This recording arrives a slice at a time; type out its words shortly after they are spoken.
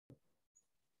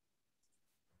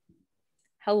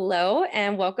Hello,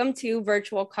 and welcome to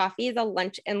Virtual Coffee, the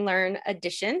Lunch and Learn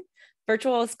edition.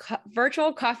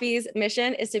 Virtual Coffee's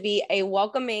mission is to be a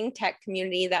welcoming tech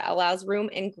community that allows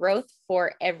room and growth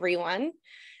for everyone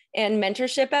and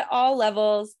mentorship at all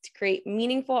levels to create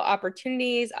meaningful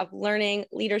opportunities of learning,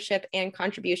 leadership, and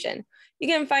contribution. You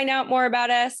can find out more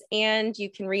about us and you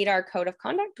can read our code of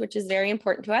conduct, which is very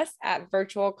important to us, at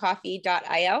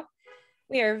virtualcoffee.io.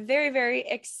 We are very, very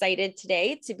excited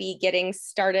today to be getting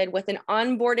started with an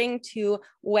onboarding to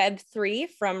Web3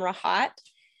 from Rahat.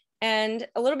 And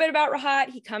a little bit about Rahat,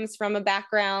 he comes from a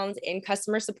background in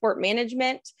customer support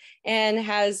management and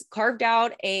has carved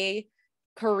out a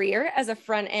career as a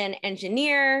front-end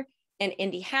engineer, an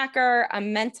indie hacker, a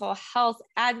mental health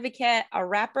advocate, a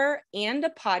rapper, and a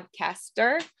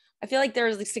podcaster. I feel like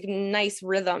there's like a nice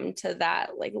rhythm to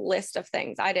that list of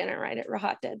things. I didn't write it,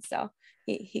 Rahat did, so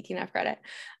he can have credit.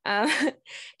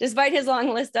 Despite his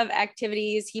long list of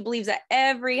activities, he believes that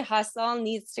every hustle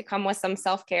needs to come with some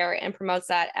self-care and promotes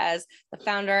that as the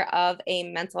founder of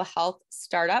a mental health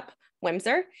startup,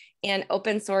 Whimser, and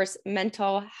open source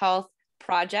mental health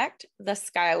project, the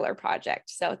Skylar Project.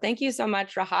 So thank you so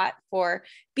much, Rahat, for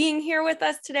being here with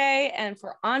us today and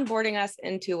for onboarding us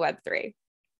into Web3.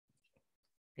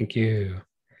 Thank you.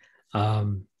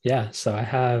 So I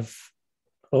have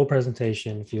a little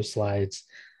presentation, a few slides,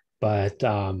 but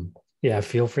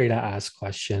feel free to ask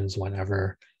questions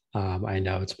whenever. I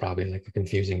know it's probably like a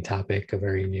confusing topic, a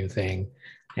very new thing,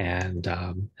 and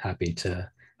happy to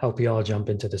help you all jump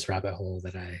into this rabbit hole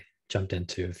that I jumped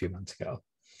into a few months ago.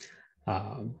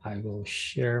 I will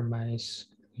share my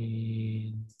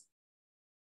screen.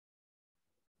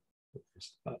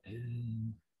 Where's the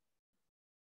button?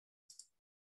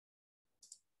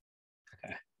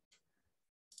 Okay.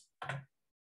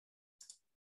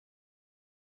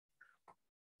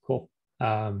 Cool.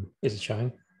 Is it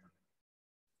showing?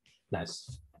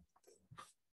 Nice.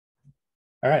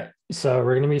 All right, so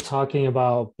we're going to be talking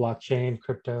about blockchain,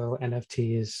 crypto,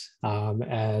 NFTs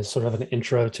as sort of an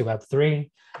intro to Web3,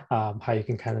 how you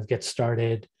can kind of get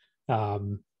started.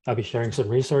 I'll be sharing some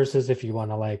resources if you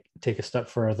want to take a step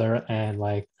further and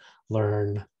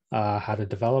learn how to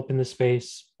develop in the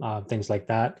space, things like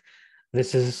that.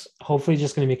 This is hopefully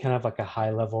just going to be kind of like a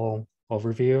high level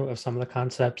overview of some of the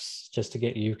concepts just to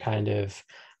get you kind of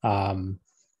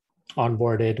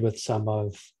onboarded with some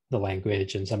of the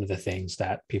language and some of the things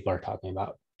that people are talking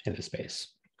about in the space.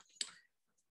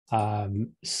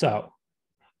 So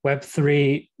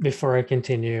Web3, before I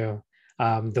continue,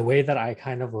 the way that I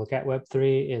kind of look at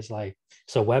Web3 is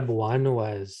so Web 1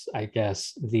 was, I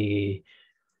guess, the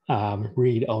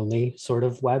read-only sort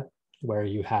of web, where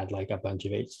you had a bunch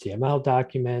of HTML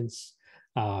documents,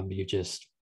 you just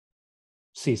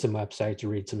see some websites,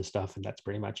 read some stuff, and that's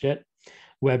pretty much it.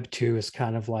 Web 2 is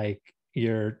kind of like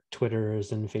your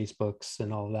Twitters and Facebooks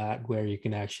and all that, where you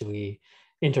can actually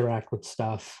interact with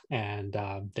stuff. And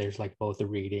there's both the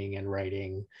reading and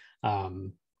writing not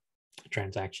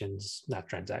transactions,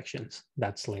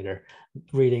 that's later,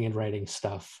 reading and writing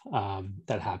stuff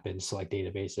that happens to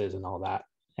databases and all that.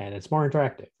 And it's more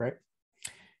interactive, right?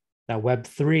 Now, Web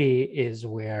 3 is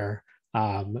where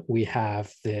we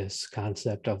have this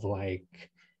concept of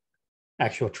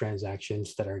actual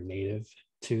transactions that are native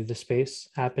to the space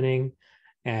happening.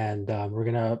 And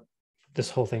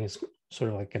this whole thing is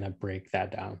sort of gonna break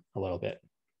that down a little bit.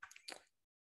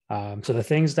 So the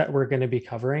things that we're gonna be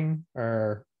covering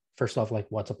are, first off,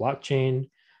 what's a blockchain,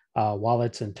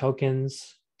 wallets and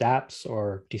tokens, dApps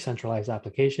or decentralized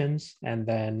applications, and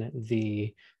then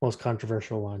the most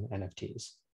controversial one,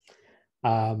 NFTs.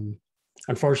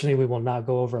 Unfortunately, we will not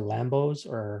go over Lambos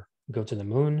or go to the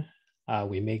moon.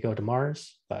 We may go to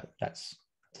Mars, but that's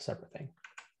a separate thing.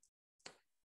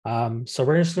 So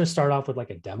we're just going to start off with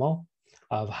a demo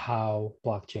of how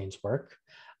blockchains work.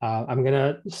 I'm going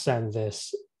to send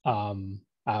this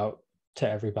out to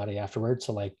everybody afterwards.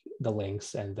 So the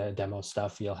links and the demo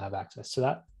stuff, you'll have access to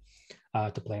that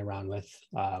to play around with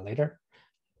later.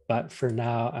 But for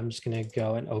now, I'm just going to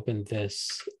go and open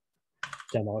this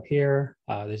demo here.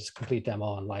 This is a complete demo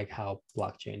on how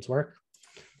blockchains work.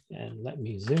 And let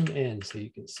me zoom in so you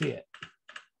can see it.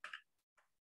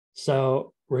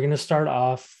 So we're going to start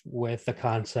off with the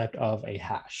concept of a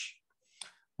hash.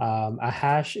 A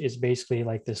hash is basically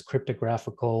this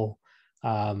cryptographical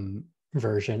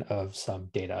version of some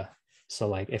data.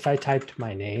 So if I typed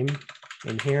my name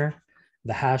in here,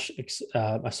 the hash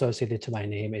associated to my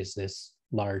name is this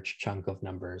large chunk of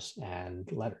numbers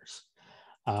and letters.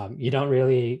 You don't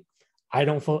really,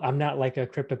 I'm not a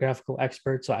cryptographical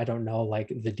expert, so I don't know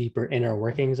the deeper inner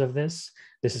workings of this.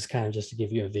 This is kind of just to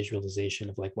give you a visualization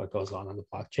of what goes on the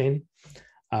blockchain.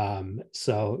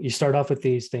 So you start off with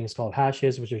these things called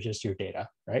hashes, which are just your data,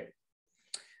 right?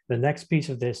 The next piece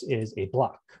of this is a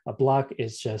block. A block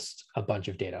is just a bunch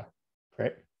of data,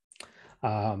 right?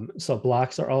 So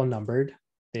blocks are all numbered.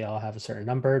 They all have a certain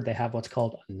number. They have what's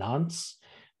called a nonce,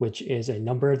 which is a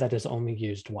number that is only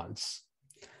used once.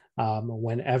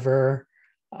 Whenever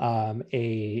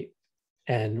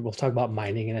and we'll talk about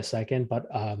mining in a second, but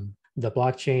the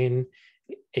blockchain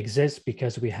exists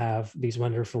because we have these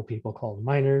wonderful people called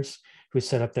miners who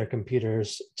set up their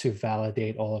computers to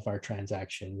validate all of our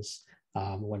transactions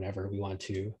whenever we want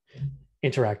to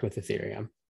interact with Ethereum.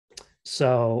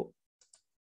 So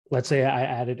let's say I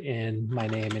added in my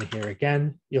name in here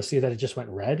again. You'll see that it just went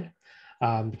red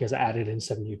because I added in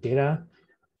some new data.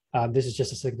 This is just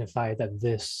to signify that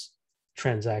this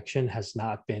transaction has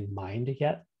not been mined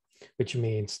yet, which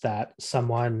means that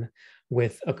someone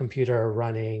with a computer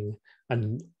running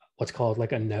what's called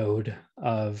like a node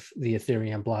of the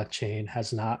Ethereum blockchain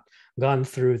has not gone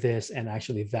through this and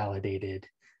actually validated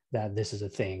that this is a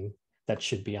thing that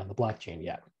should be on the blockchain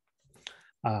yet.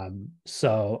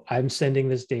 So I'm sending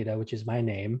this data, which is my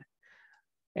name.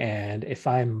 And if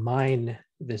I mine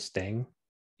this thing,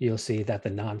 you'll see that the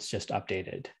nonce just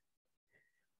updated.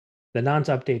 The nonce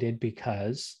updated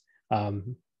because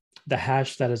the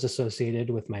hash that is associated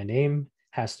with my name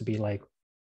has to be like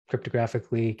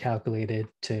cryptographically calculated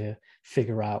to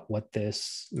figure out what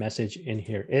this message in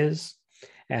here is.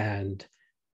 And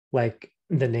like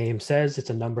the name says, it's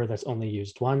a number that's only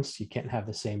used once. You can't have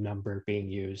the same number being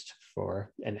used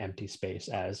for an empty space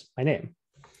as my name.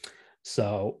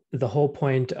 So the whole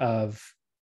point of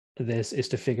this is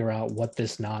to figure out what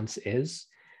this nonce is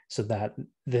so that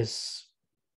this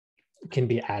can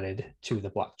be added to the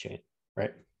blockchain,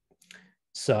 right?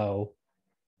 So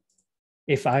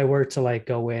if I were to like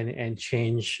go in and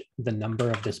change the number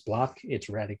of this block, it's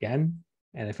red again.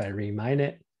 And if I remine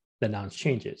it, the nonce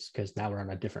changes because now we're on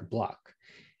a different block.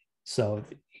 So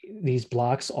these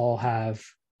blocks all have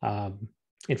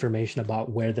information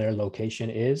about where their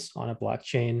location is on a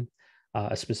blockchain,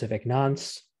 a specific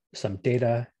nonce, some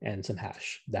data, and some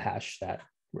hash, the hash that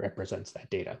represents that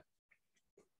data.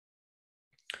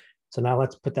 So now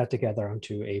let's put that together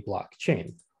onto a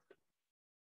blockchain.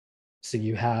 So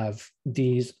you have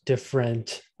these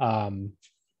different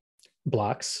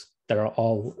blocks that are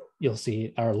all, you'll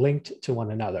see, are linked to one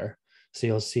another. So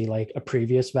you'll see like a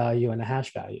previous value and a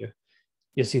hash value.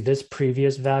 You'll see this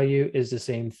previous value is the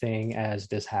same thing as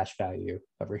this hash value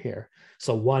over here.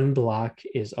 So one block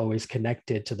is always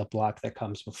connected to the block that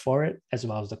comes before it, as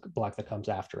well as the block that comes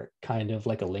after it, kind of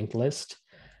like a linked list.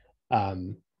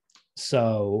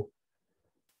 So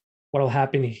what will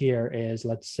happen here is,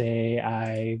 let's say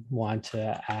I want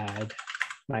to add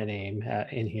my name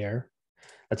in here.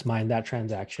 Let's mine that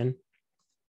transaction.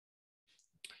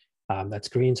 That's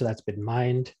green, so that's been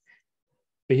mined.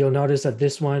 But you'll notice that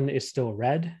this one is still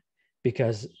red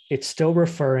because it's still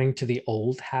referring to the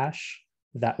old hash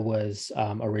that was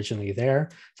originally there.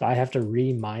 So I have to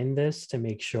remine this to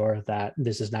make sure that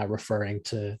this is now referring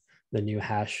to the new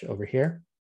hash over here.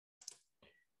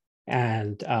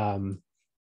 And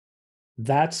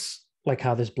that's like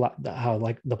how the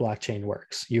blockchain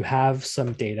works. You have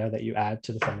some data that you add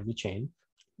to the front of the chain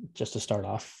just to start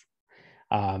off.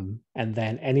 And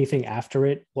then anything after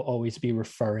it will always be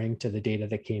referring to the data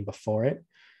that came before it,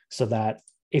 so that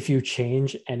if you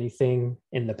change anything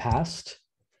in the past,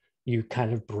 you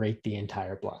kind of break the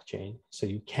entire blockchain. So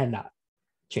you cannot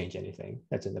change anything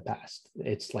that's in the past.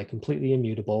 It's like completely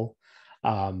immutable.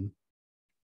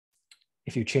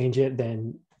 If you change it,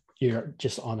 then you're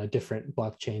just on a different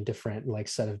blockchain, different like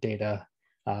set of data,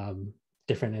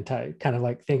 different entire, kind of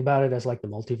like, think about it as like the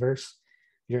multiverse.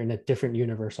 You're in a different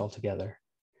universe altogether.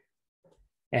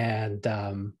 And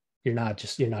you're not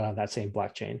on that same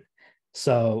blockchain.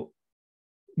 So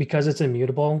because it's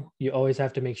immutable, you always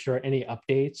have to make sure any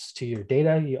updates to your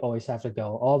data, you always have to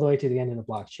go all the way to the end of the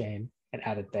blockchain and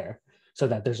add it there, so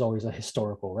that there's always a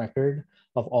historical record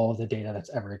of all of the data that's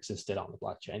ever existed on the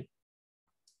blockchain.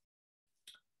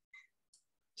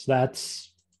 So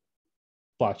that's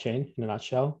blockchain in a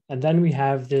nutshell. And then we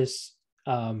have this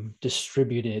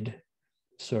distributed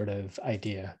sort of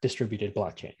idea, distributed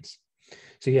blockchains.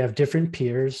 So you have different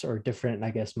peers or different,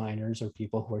 I guess, miners or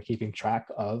people who are keeping track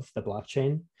of the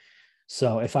blockchain.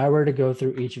 So if I were to go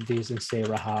through each of these and say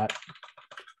Rahat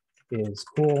is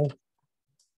cool,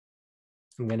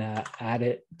 I'm going to add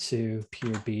it to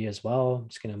peer B as well. I'm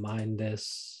just going to mine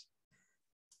this,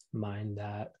 mine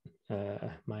that,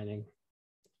 mining.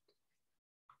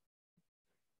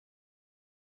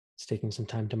 It's taking some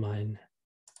time to mine.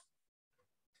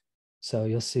 So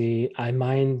you'll see I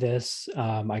mined this,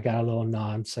 I got a little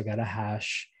nonce, I got a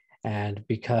hash, and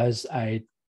because I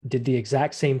did the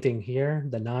exact same thing here,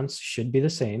 the nonce should be the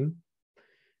same,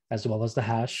 as well as the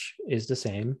hash is the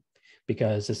same,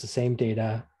 because it's the same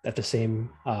data at the same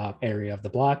area of the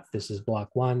block. This is block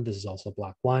one, this is also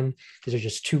block one. These are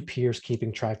just two peers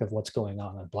keeping track of what's going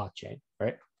on the blockchain,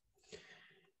 right?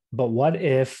 But what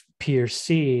if peer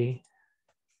C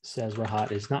says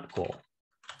Rahat is not cool?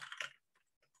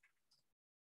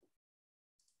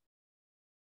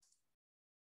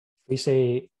 We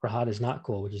say Rahat is not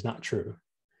cool, which is not true.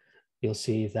 You'll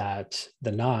see that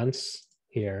the nonce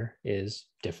here is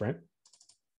different.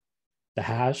 The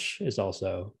hash is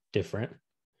also different.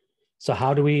 So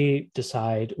how do we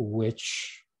decide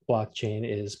which blockchain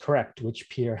is correct, which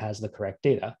peer has the correct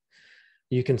data?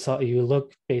 You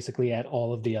look basically at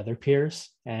all of the other peers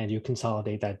and you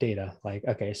consolidate that data. Like,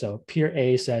 okay, so peer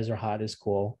A says Rahat is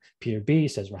cool, peer B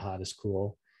says Rahat is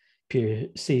cool, peer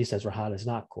C says Rahat is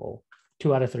not cool.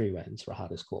 2 out of 3 wins,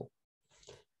 Rahat is cool.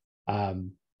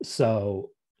 So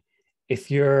if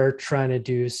you're trying to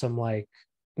do some like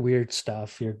weird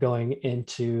stuff, you're going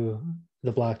into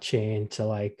the blockchain to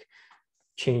like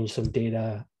change some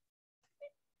data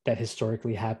that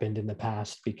historically happened in the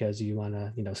past because you want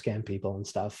to, scam people and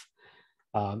stuff.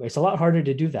 It's a lot harder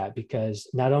to do that because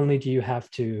not only do you have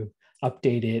to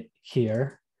update it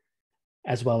here,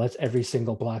 as well as every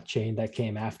single blockchain that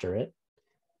came after it,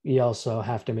 you also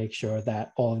have to make sure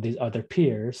that all of these other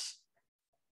peers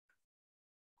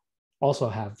also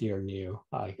have your new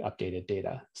updated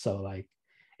data. So like,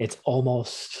 it's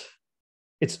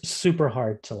super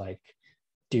hard to like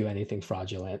do anything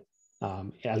fraudulent,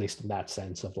 at least in that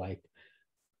sense of like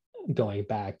going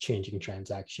back, changing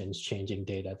transactions, changing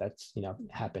data that's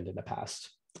happened in the past.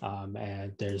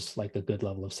 And there's like a good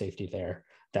level of safety there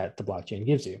that the blockchain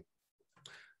gives you.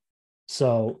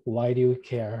 So why do you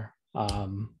care?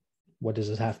 What does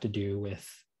this have to do with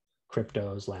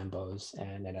cryptos, Lambos,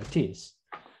 and NFTs?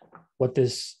 What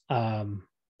this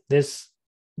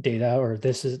data, or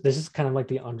this is kind of like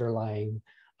the underlying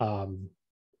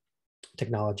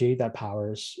technology that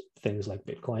powers things like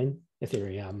Bitcoin,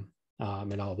 Ethereum,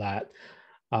 and all that.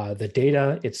 The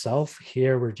data itself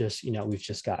here, we've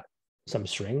just got some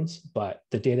strings, but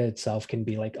the data itself can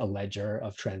be like a ledger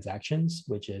of transactions,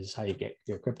 which is how you get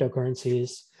your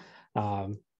cryptocurrencies.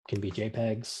 Can be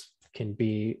JPEGs, can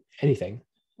be anything,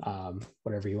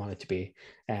 whatever you want it to be.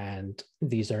 And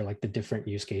these are like the different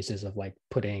use cases of like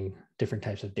putting different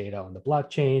types of data on the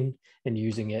blockchain and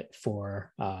using it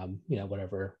for,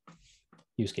 whatever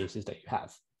use cases that you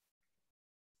have.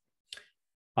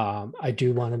 I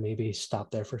do want to maybe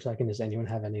stop there for a second. Does anyone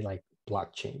have any like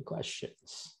blockchain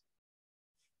questions?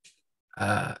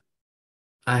 I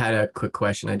had a quick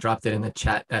question. I dropped it in the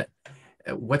chat.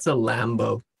 What's a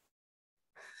Lambo?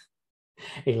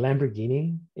 A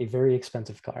Lamborghini, a very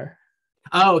expensive car.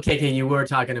 Oh, okay. You were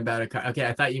talking about a car. Okay,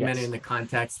 I thought you meant it Yes. in the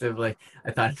context of like,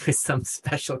 I thought it was some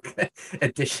special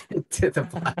addition to the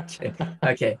blockchain.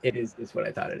 Okay, it's what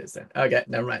I thought it is then. Okay,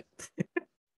 never mind.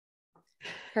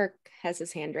 Kirk has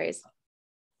his hand raised.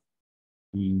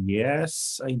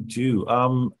 Yes, I do.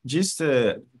 Just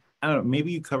to, I don't know,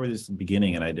 maybe you covered this at the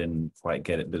beginning and I didn't quite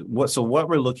get it, but what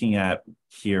we're looking at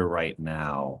here right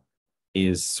now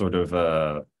is sort of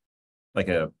I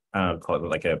don't know, call it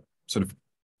like a sort of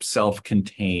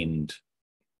self-contained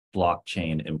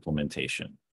blockchain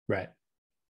implementation. Right.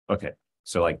 Okay.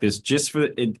 So like this, just for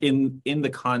in the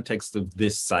context of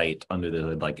this site under the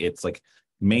hood, like it's like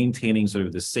maintaining sort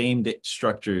of the same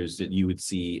structures that you would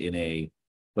see in a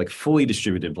like fully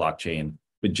distributed blockchain,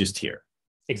 but just here.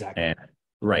 Exactly. And,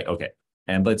 right. Okay.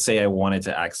 And let's say I wanted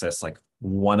to access like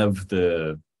one of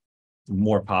the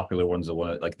more popular ones that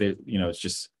want like it's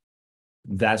just,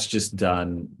 that's just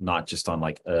done not just on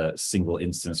like a single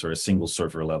instance or a single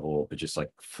server level, but just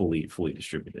like fully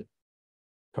distributed.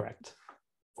 Correct.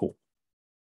 Cool.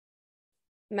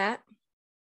 Matt?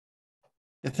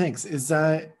 Yeah, thanks.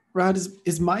 Rahat,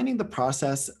 is mining the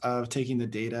process of taking the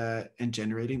data and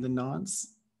generating the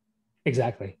nonce?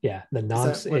 Exactly. Yeah. The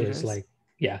nonce is like,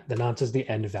 yeah, the nonce is the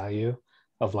end value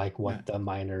of like what the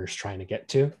miner is trying to get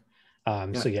to.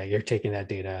 So yeah, you're taking that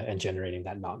data and generating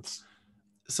that nonce.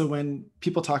 So when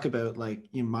people talk about like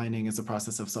mining as a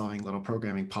process of solving little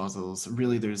programming puzzles,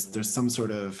 really there's some sort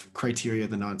of criteria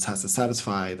the nonce has to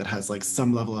satisfy that has like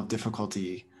some level of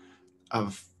difficulty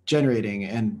of generating,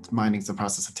 and mining is the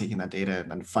process of taking that data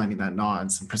and then finding that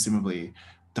nonce, and presumably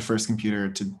the first computer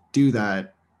to do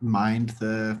that mined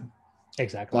the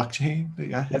blockchain.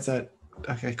 Yeah, yep. Is that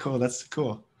okay? Cool. That's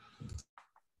cool.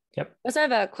 Yep. I also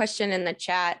have a question in the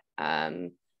chat.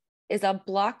 Is a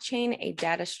blockchain a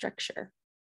data structure?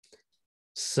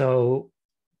 So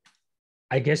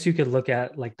I guess you could look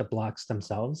at like the blocks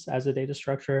themselves as a data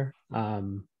structure.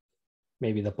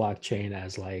 Maybe the blockchain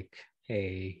as like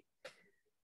a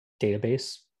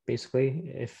database,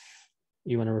 basically, if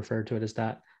you want to refer to it as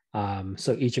that.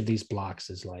 So each of these blocks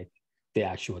is like the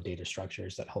actual data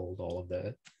structures that hold all of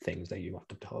the things that you want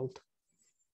them to hold.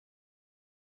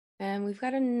 And we've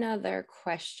got another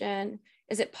question.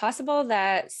 Is it possible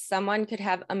that someone could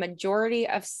have a majority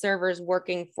of servers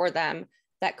working for them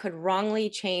that could wrongly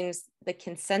change the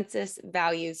consensus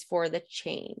values for the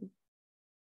chain?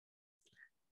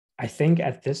 I think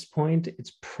at this point,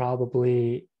 it's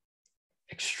probably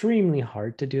extremely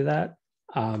hard to do that,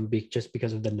 just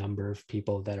because of the number of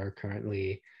people that are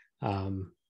currently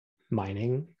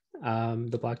mining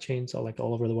the blockchain, so like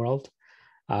all over the world.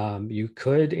 You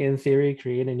could, in theory,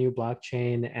 create a new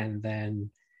blockchain and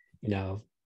then,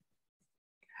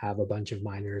 have a bunch of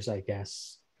miners, I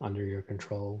guess, under your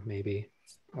control, maybe,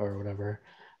 or whatever.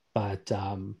 But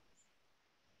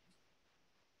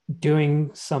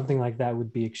doing something like that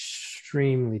would be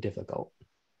extremely difficult.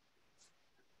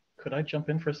 Could I jump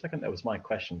in for a second? That was my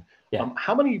question. Yeah.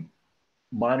 How many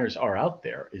miners are out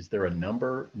there? Is there a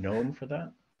number known for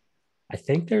that? I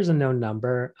think there's a known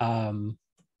number. I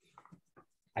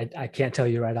can't tell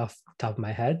you right off the top of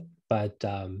my head, but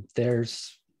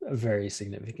there's a very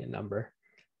significant number.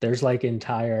 There's like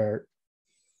entire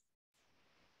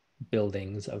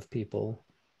buildings of people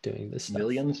doing this stuff.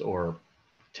 Millions or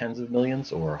tens of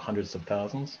millions or hundreds of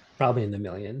thousands? Probably in the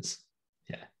millions.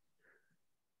 Yeah.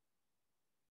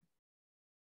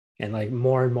 And like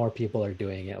more and more people are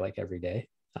doing it like every day.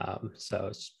 So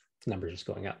it's numbers just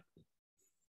going up.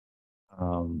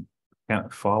 Kind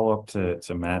of follow up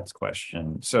to Matt's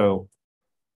question. So,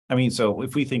 I mean, so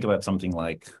if we think about something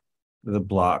like the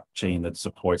blockchain that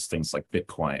supports things like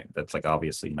Bitcoin, that's like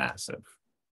obviously massive.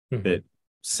 Mm-hmm. But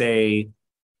say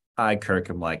Kirk,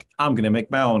 I'm like, I'm going to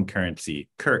make my own currency,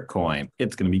 Kirk coin.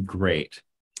 It's going to be great.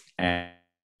 And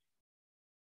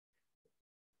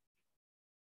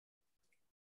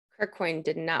Kirkcoin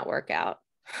did not work out.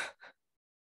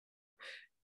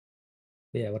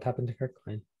 Yeah, what happened to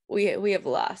Kirkcoin? We have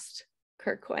lost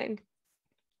Kirkcoin.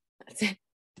 That's it.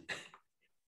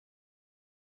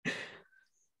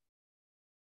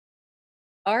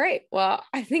 All right. Well,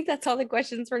 I think that's all the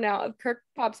questions for now. If Kirk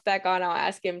pops back on, I'll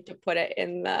ask him to put it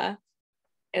in the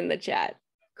chat.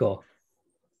 Cool.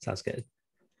 Sounds good.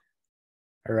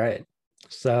 All right.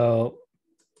 So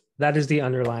that is the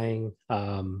underlying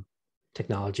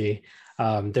technology.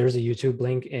 There's a YouTube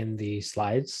link in the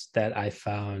slides that I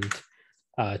found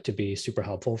to be super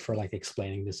helpful for like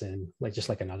explaining this in like just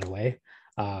like another way.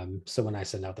 So when I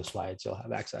send out the slides, you'll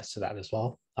have access to that as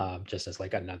well, just as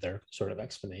like another sort of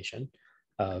explanation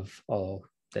of all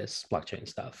this blockchain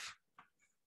stuff.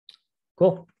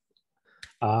 Cool.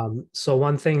 So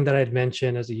one thing that I'd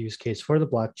mention as a use case for the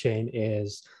blockchain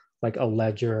is like a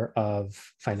ledger of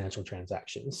financial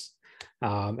transactions.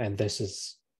 And this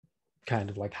is kind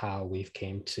of like how we've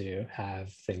came to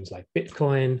have things like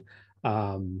Bitcoin,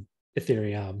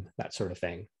 Ethereum, that sort of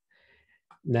thing.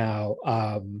 Now,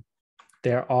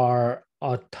 there are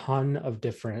a ton of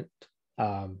different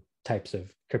types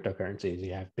of cryptocurrencies.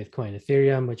 You have Bitcoin,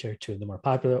 Ethereum, which are two of the more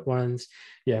popular ones.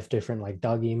 You have different like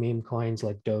doggy meme coins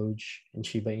like Doge and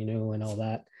Shiba Inu and all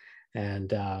that.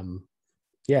 And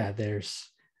yeah, there's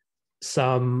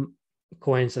some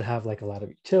coins that have like a lot of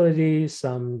utility,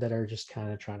 some that are just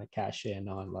kind of trying to cash in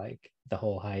on like the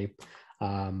whole hype.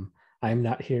 I'm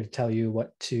not here to tell you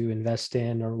what to invest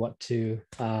in or what to,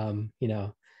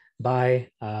 buy.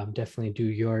 Definitely do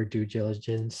your due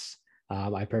diligence.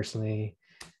 I personally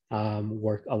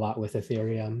work a lot with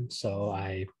Ethereum, so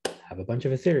I have a bunch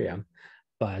of Ethereum,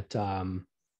 but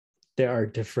there are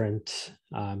different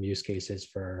use cases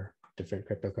for different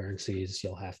cryptocurrencies.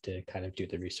 You'll have to kind of do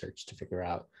the research to figure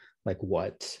out like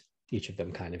what each of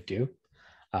them kind of do.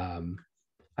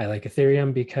 I like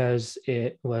Ethereum because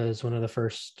it was one of the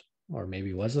first, or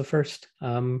maybe was the first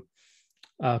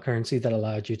currency that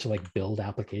allowed you to like build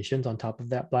applications on top of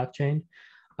that blockchain.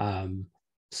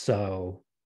 So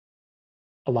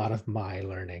a lot of my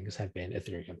learnings have been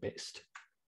Ethereum based.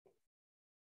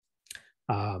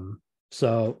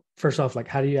 So first off, like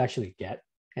how do you actually get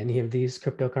any of these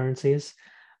cryptocurrencies?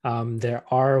 There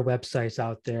are websites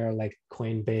out there like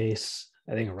Coinbase.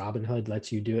 I think Robinhood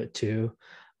lets you do it too.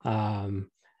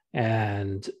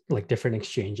 And like different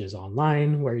exchanges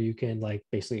online where you can like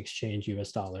basically exchange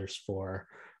US dollars for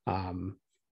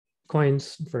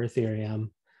coins for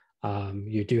Ethereum.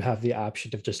 You do have the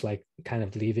option of just like kind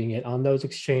of leaving it on those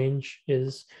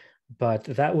exchanges, but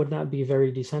that would not be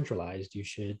very decentralized. You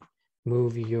should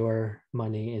move your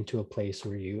money into a place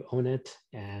where you own it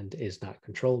and is not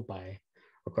controlled by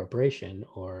a corporation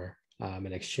or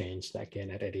an exchange that can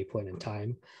at any point in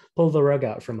time pull the rug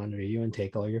out from under you and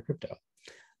take all your crypto,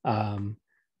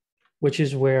 which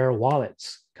is where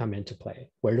wallets come into play.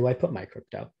 Where do I put my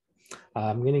crypto?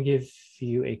 I'm going to give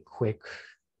you a quick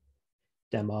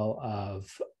demo of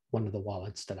one of the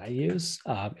wallets that I use.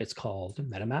 It's called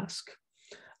MetaMask.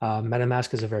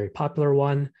 MetaMask is a very popular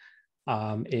one.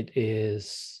 It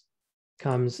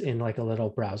comes in like a little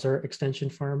browser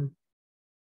extension form.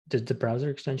 Did the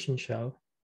browser extension show?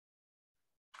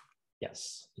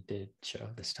 Yes, it did show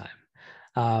this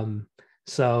time.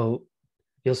 So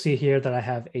you'll see here that I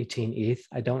have 18 ETH.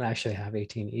 I don't actually have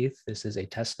 18 ETH. This is a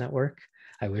test network.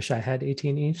 I wish I had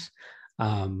 18 ETH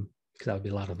because that would be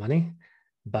a lot of money.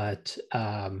 But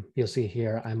you'll see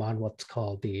here, I'm on what's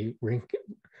called the Rink.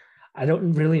 I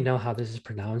don't really know how this is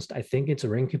pronounced. I think it's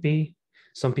Rinkeby.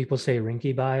 Some people say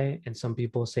Rinkyby and some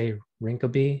people say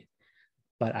Rinkeby,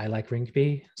 but I like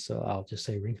Rinkeby, so I'll just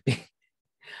say Rinkeby.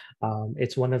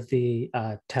 It's one of the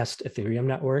test Ethereum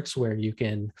networks where you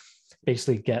can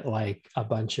basically get like a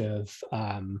bunch of,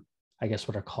 I guess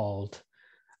what are called,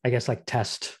 I guess like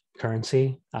test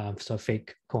currency, so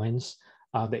fake coins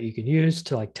that you can use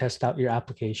to like test out your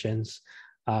applications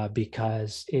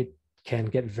because it can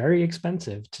get very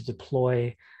expensive to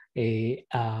deploy a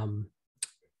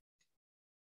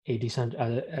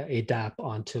dApp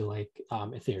onto like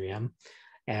Ethereum,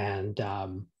 and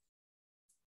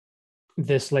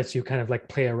this lets you kind of like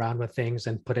play around with things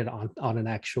and put it on an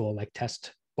actual like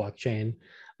test blockchain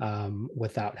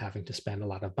without having to spend a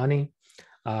lot of money.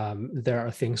 There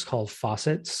are things called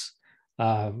faucets,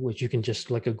 which you can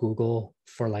just look at Google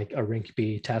for like a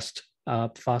Rinkeby test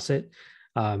faucet.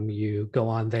 You go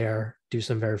on there, do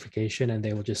some verification, and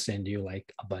they will just send you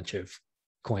like a bunch of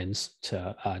coins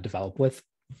to develop with.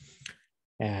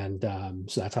 And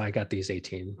so that's how I got these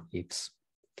 18 ETHs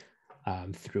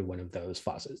through one of those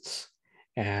faucets.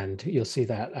 And you'll see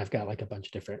that I've got like a bunch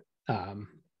of different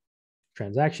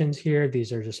transactions here.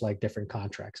 These are just like different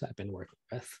contracts I've been working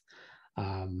with.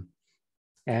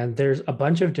 And there's a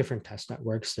bunch of different test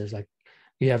networks. There's like,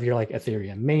 you have your like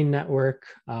Ethereum main network.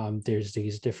 There's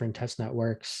these different test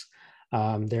networks.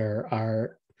 There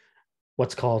are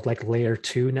what's called like layer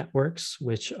 2 networks,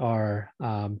 which are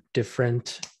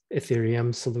different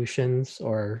Ethereum solutions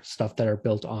or stuff that are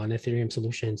built on Ethereum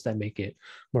solutions that make it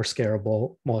more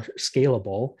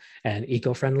scalable and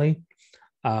eco-friendly.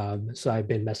 So I've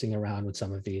been messing around with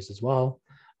some of these as well.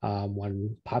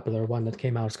 One popular one that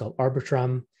came out is called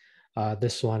Arbitrum.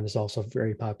 This one is also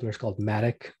very popular. It's called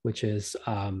Matic, which is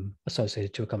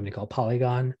associated to a company called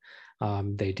Polygon.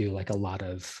 They do like a lot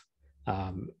of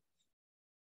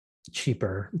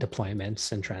cheaper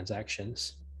deployments and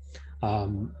transactions.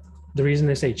 The reason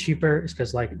they say cheaper is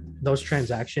because like those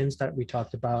transactions that we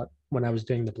talked about when I was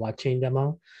doing the blockchain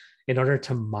demo, in order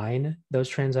to mine those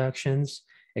transactions,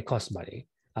 it costs money.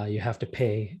 You have to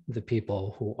pay the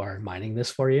people who are mining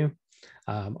this for you.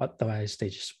 Otherwise, they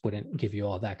just wouldn't give you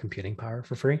all that computing power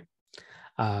for free.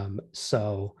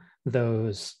 So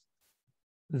those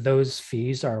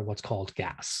fees are what's called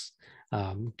gas.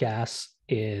 Gas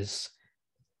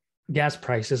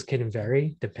prices can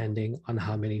vary depending on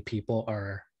how many people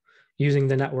are using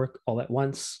the network all at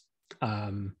once.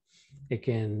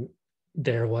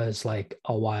 There was like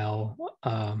a while,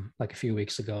 like a few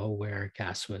weeks ago, where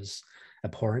gas was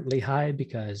abhorrently high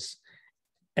because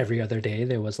every other day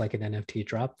there was like an NFT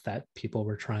drop that people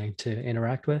were trying to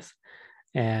interact with.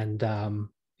 And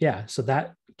yeah, so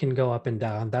that can go up and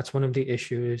down. That's one of the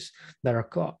issues that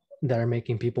are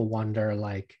making people wonder,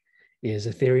 like, is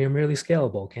Ethereum really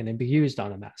scalable? Can it be used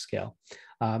on a mass scale?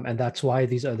 And that's why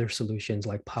these other solutions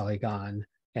like Polygon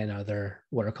and other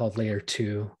what are called layer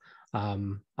 2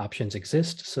 options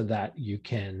exist, so that you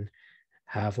can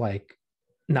have like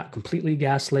not completely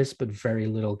gasless, but very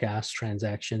little gas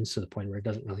transactions to the point where it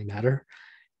doesn't really matter.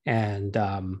 And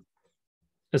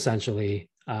essentially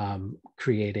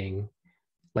creating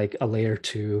like a layer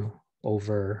 2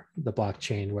 over the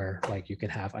blockchain where like you can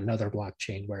have another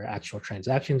blockchain where actual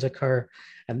transactions occur,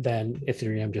 and then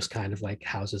Ethereum just kind of like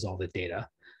houses all the data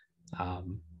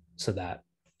so that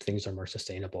things are more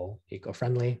sustainable,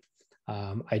 eco-friendly.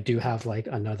 I do have like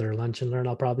another lunch and learn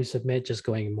I'll probably submit, just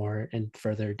going more and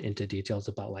further into details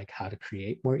about like how to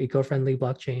create more eco-friendly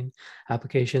blockchain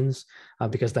applications,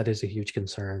 because that is a huge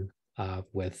concern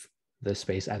with the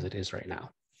space as it is right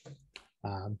now.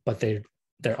 But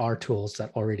there are tools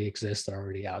that already exist, that are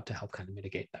already out to help kind of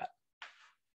mitigate that.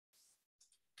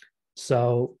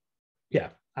 So yeah,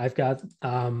 I've got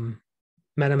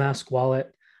MetaMask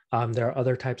wallet. There are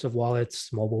other types of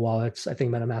wallets, mobile wallets. I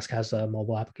think MetaMask has a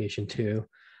mobile application too.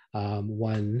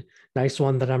 One nice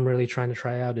one that I'm really trying to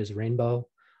try out is Rainbow,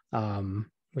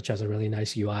 which has a really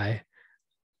nice UI,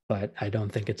 but I don't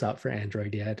think it's out for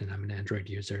Android yet, and I'm an Android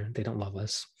user. They don't love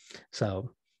us.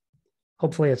 So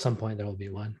hopefully at some point there will be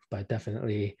one, but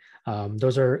definitely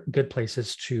those are good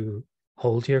places to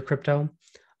hold your crypto.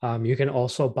 You can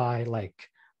also buy like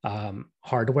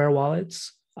hardware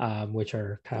wallets, which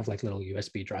are kind of like little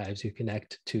USB drives you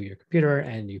connect to your computer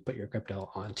and you put your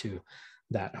crypto onto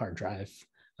that hard drive,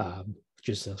 which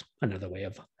is another way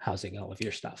of housing all of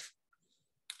your stuff.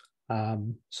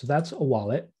 So that's a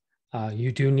wallet.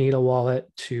 You do need a wallet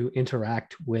to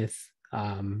interact with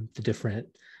the different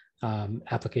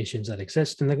applications that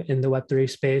exist in the Web3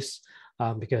 space,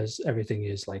 because everything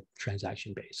is like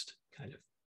transaction based kind of.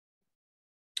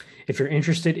 If you're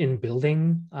interested in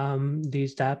building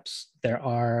these dApps, there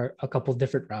are a couple of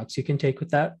different routes you can take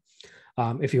with that.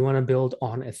 If you want to build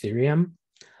on Ethereum,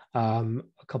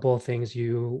 a couple of things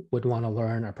you would want to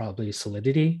learn are probably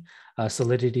Solidity.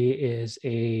 Solidity is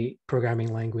a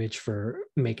programming language for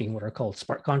making what are called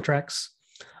smart contracts.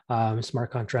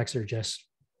 Smart contracts are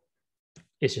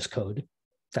it's just code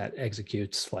that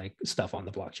executes like stuff on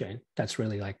the blockchain. That's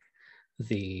really like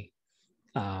the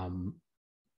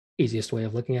easiest way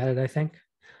of looking at it, I think.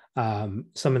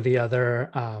 Some of the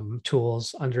other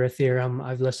tools under Ethereum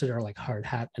I've listed are like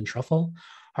Hardhat and Truffle.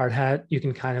 Hardhat, you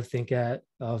can kind of think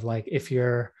of like if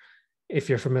you're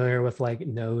familiar with like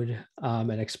Node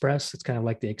and Express, it's kind of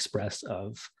like the Express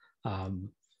of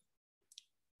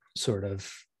sort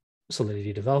of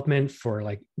Solidity development for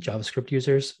like JavaScript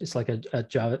users. It's like it's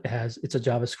a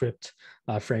JavaScript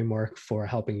framework for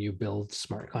helping you build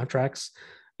smart contracts.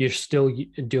 You're still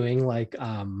doing like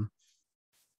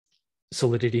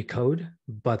Solidity code,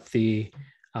 but the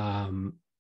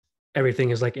everything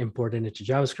is like imported into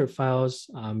JavaScript files.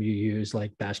 You use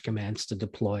like bash commands to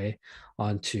deploy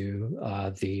onto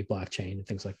the blockchain and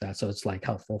things like that. So it's like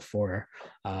helpful for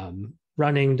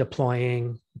running,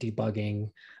 deploying, debugging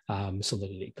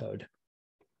Solidity code.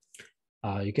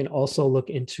 You can also look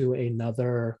into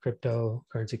another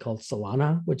cryptocurrency called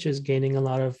Solana, which is gaining a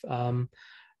lot of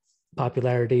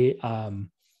popularity.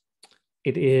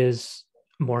 It is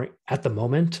more, at the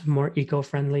moment, more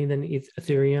eco-friendly than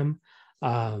Ethereum,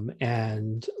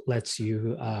 and lets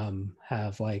you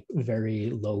have like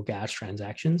very low gas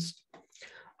transactions.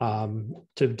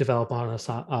 To develop on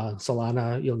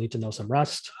Solana, you'll need to know some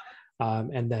Rust.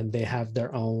 And then they have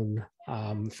their own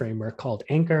framework called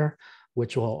Anchor,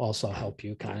 which will also help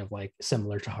you kind of like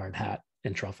similar to Hardhat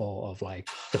and Truffle of like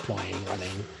deploying,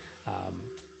 running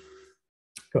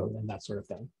code and that sort of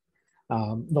thing.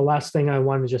 The last thing I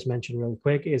want to just mention really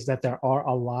quick is that there are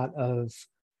a lot of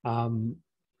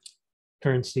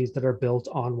currencies that are built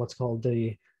on what's called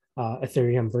the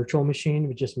Ethereum virtual machine,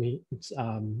 which just means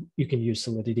you can use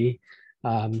Solidity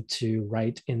to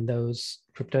write in those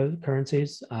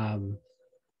cryptocurrencies.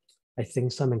 I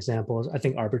think some examples, I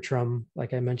think Arbitrum,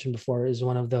 like I mentioned before, is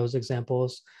one of those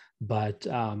examples, but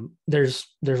there's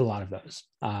a lot of those.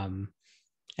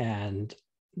 And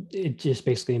it just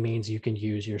basically means you can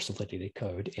use your Solidity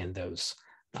code in those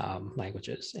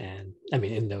languages, and I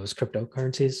mean in those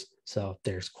cryptocurrencies. So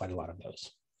there's quite a lot of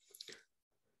those.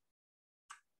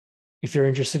 If you're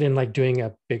interested in like doing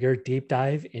a bigger deep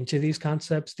dive into these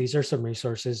concepts, these are some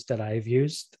resources that I've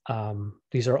used.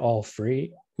 These are all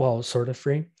free, well, sort of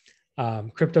free.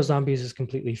 Crypto Zombies is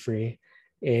completely free.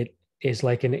 It is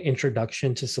like an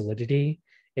introduction to Solidity.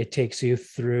 It takes you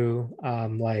through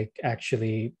like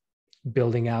actually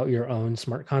building out your own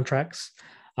smart contracts.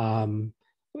 And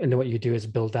what you do is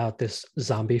build out this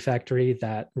zombie factory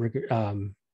that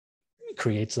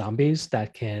creates zombies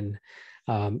that can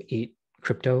eat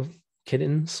crypto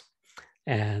kittens.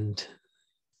 And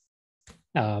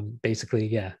basically,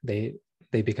 yeah, they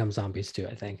become zombies too,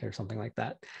 I think, or something like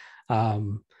that.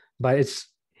 But it's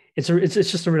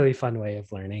just a really fun way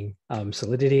of learning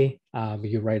Solidity.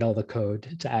 You write all the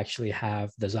code to actually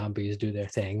have the zombies do their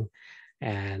thing.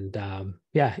 And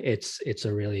yeah, it's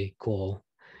a really cool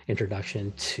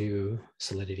introduction to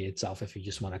Solidity itself if you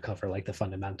just want to cover like the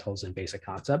fundamentals and basic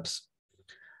concepts.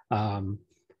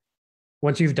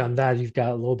 Once you've done that, you've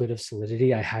got a little bit of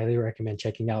Solidity. I highly recommend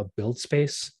checking out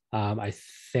BuildSpace. I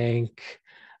think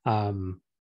a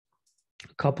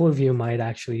couple of you might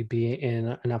actually be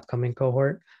in an upcoming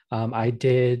cohort. I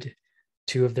did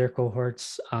 2 of their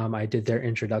cohorts. I did their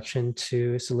introduction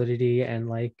to Solidity and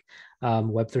like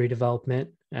Web3 development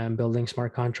and building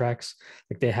smart contracts.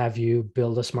 Like they have you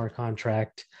build a smart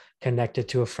contract, connect it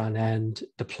to a front end,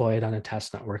 deploy it on a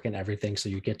test network and everything. So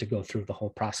you get to go through the whole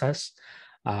process.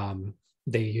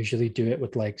 They usually do it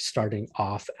with like starting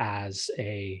off as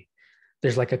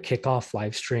there's like a kickoff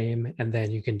live stream, and then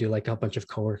you can do like a bunch of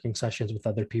co-working sessions with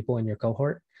other people in your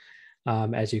cohort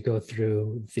as you go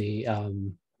through the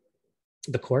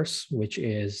course, which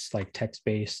is like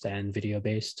text-based and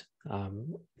video-based,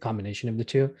 combination of the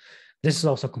two. This is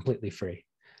also completely free.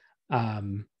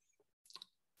 Definitely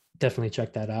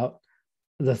check that out.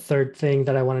 The third thing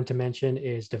that I wanted to mention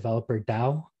is developer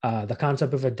DAO. The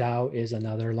concept of a DAO is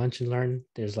another lunch and learn.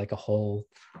 There's like a whole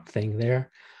thing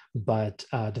there, but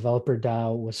developer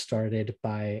DAO was started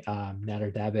by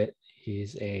Nader Dabit.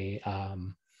 He's a,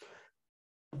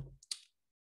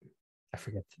 I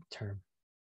forget the term,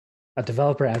 a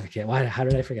developer advocate. How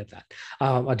did I forget that?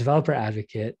 A developer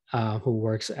advocate who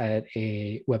works at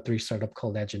a Web3 startup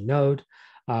called Edge and Node.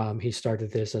 He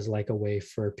started this as like a way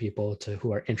for people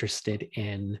who are interested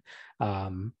in,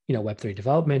 Web3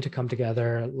 development to come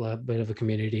together, a little bit of a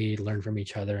community, learn from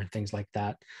each other and things like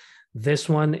that. This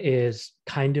one is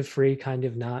kind of free, kind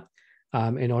of not.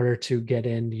 In order to get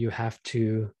in, you have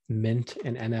to mint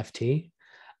an NFT,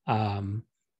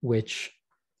 which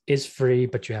is free,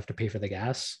 but you have to pay for the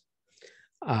gas.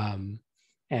 And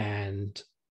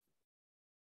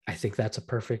I think that's a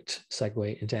perfect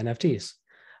segue into NFTs.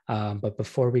 But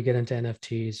before we get into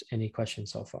NFTs, any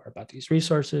questions so far about these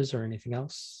resources or anything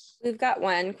else? We've got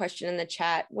one question in the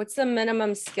chat. What's the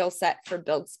minimum skill set for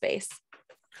build space?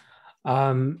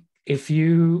 If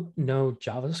you know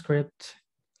JavaScript,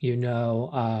 you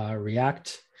know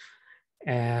React,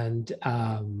 and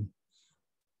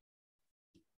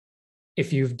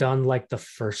if you've done like the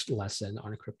first lesson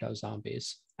on crypto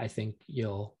zombies, I think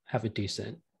you'll have a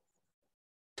decent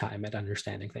time at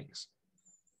understanding things.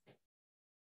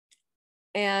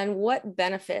 And what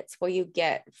benefits will you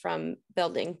get from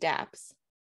building dApps?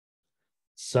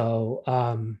 So,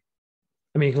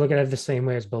 you can look at it the same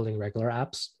way as building regular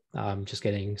apps, just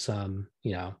getting some,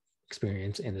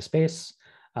 experience in the space.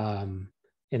 In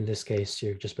this case,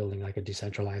 you're just building like a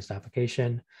decentralized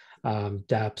application.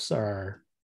 dApps are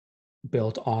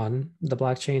built on the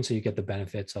blockchain, so you get the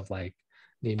benefits of like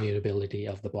the immutability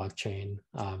of the blockchain,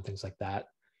 things like that.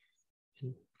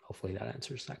 And hopefully that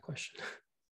answers that question.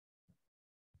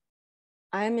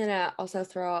 I'm gonna also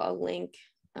throw a link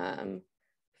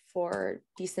for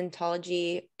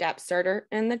Decentrology dApp Starter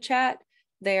in the chat.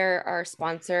 They're our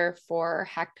sponsor for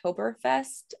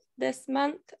Hacktoberfest this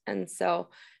month. And so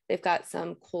they've got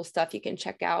some cool stuff you can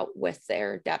check out with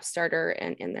their dApp Starter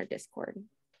and in their Discord.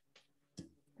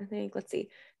 I think, let's see.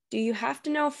 Do you have to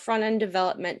know front-end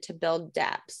development to build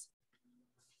dApps?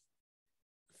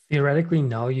 Theoretically,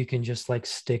 no, you can just like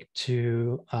stick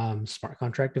to smart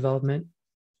contract development.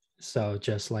 So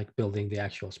just like building the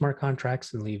actual smart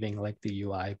contracts and leaving like the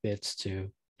UI bits to,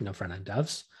 front-end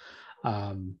devs.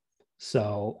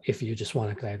 So if you just want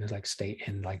to kind of like stay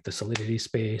in like the Solidity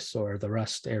space or the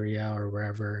Rust area or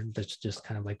wherever, that's just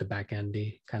kind of like the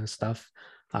back-endy kind of stuff,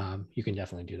 you can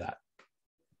definitely do that.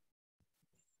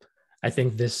 I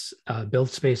think this build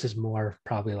space is more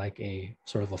probably like a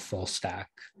sort of a full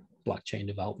stack blockchain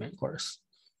development course.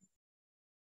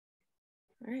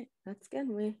 All right, that's good.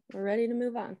 We're ready to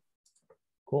move on.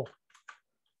 Cool.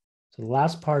 So the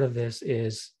last part of this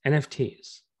is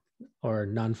NFTs, or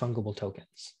non-fungible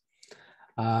tokens.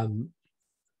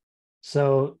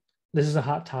 So this is a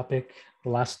hot topic,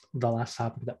 the last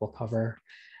topic that we'll cover.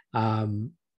 NFTs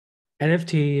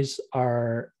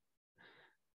are,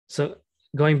 so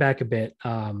going back a bit,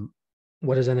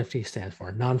 what does NFT stand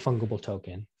for? Non-fungible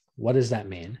token. What does that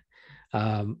mean?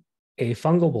 A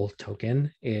fungible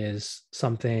token is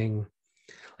something,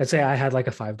 let's say I had like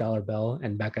a $5 bill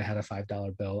and Becca had a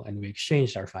 $5 bill and we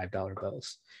exchanged our $5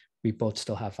 bills. We both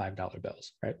still have $5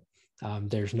 bills, right?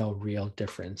 There's no real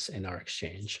difference in our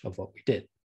exchange of what we did.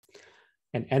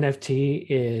 An NFT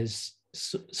is,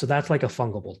 so that's like a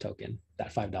fungible token,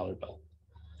 that $5 bill.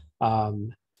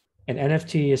 An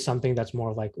NFT is something that's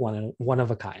more like one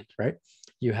of a kind, right?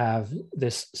 You have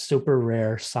this super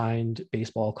rare signed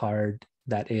baseball card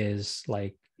that is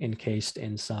like encased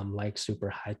in some like super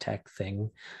high tech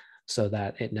thing so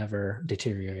that it never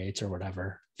deteriorates or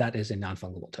whatever. That is a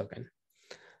non-fungible token.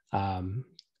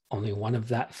 Only one of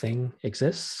that thing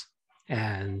exists,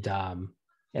 and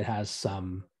it has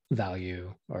some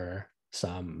value or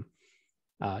some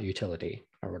utility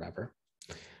or whatever.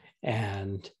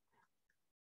 And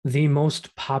the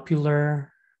most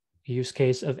popular use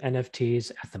case of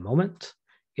NFTs at the moment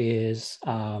is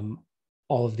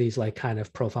all of these like kind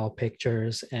of profile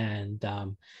pictures and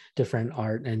different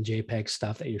art and JPEG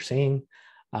stuff that you're seeing.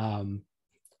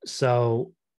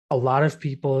 So a lot of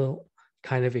people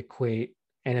kind of equate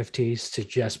NFTs to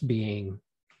just being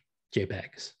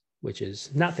JPEGs, which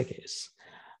is not the case.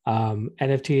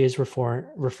 NFT is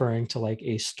referring to like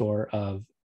a store of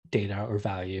data or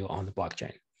value on the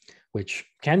blockchain, which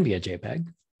can be a JPEG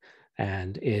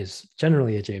and is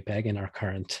generally a JPEG in our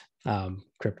current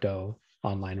crypto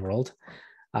online world,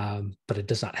 but it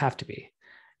does not have to be.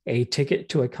 A ticket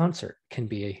to a concert can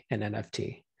be an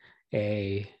NFT.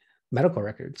 A medical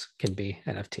records can be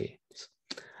NFTs.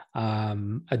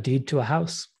 A deed to a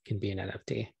house can be an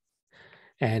NFT.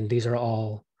 And these are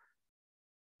all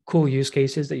cool use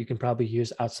cases that you can probably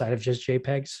use outside of just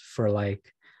JPEGs for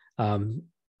like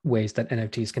ways that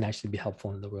NFTs can actually be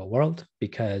helpful in the real world.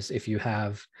 Because if you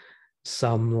have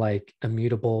some like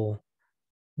immutable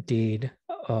deed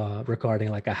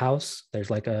regarding like a house, there's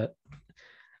like a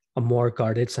more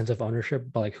guarded sense of ownership,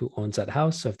 but like who owns that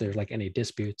house. So if there's like any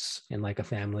disputes in like a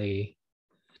family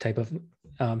type of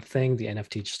thing, the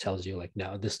NFT just tells you like,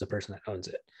 no, this is the person that owns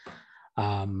it.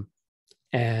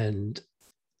 And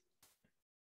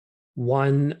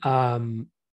one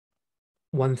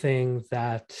thing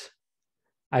that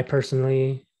I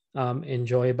personally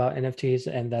enjoy about NFTs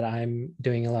and that I'm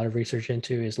doing a lot of research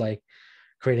into is like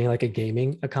creating like a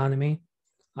gaming economy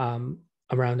around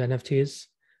NFTs.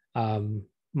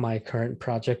 My current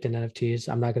project in NFTs,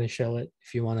 I'm not going to show it.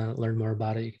 If you want to learn more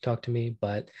about it, you can talk to me,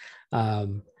 but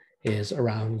is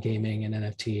around gaming and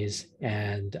NFTs.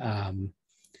 And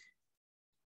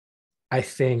I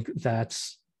think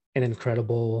that's an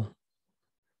incredible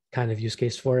kind of use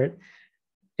case for it.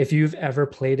 If you've ever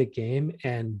played a game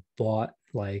and bought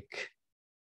like,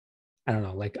 I don't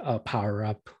know, like a power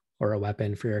up or a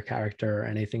weapon for your character or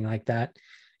anything like that,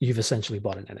 you've essentially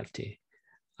bought an NFT.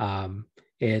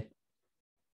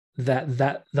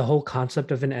 That the whole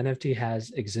concept of an NFT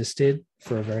has existed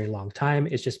for a very long time.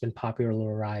 It's just been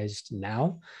popularized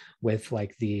now with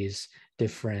like these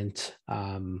different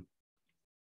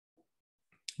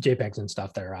JPEGs and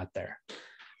stuff that are out there.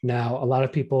 Now, a lot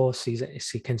of people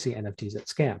can see NFTs as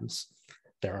scams.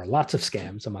 There are lots of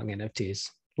scams among NFTs.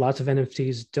 Lots of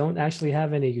NFTs don't actually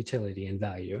have any utility and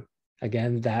value.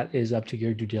 Again, that is up to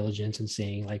your due diligence and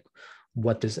seeing like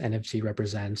what this NFT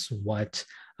represents, what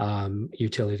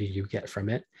utility you get from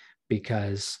it,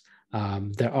 because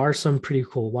there are some pretty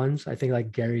cool ones. I think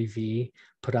like Gary Vee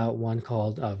put out one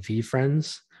called V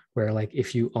Friends, where like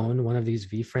if you own one of these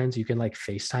V Friends, you can like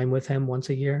FaceTime with him once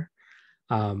a year.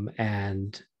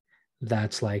 And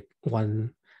that's like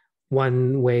one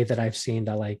way that I've seen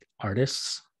that like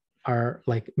artists are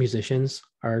like musicians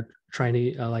are trying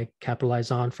to like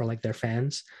capitalize on for like their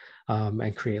fans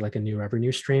and create like a new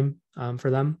revenue stream for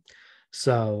them.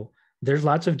 So there's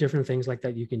lots of different things like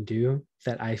that you can do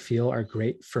that I feel are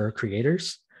great for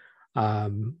creators,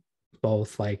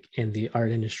 both like in the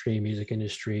art industry, music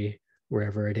industry,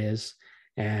 wherever it is.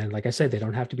 And like I said, they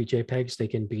don't have to be JPEGs. They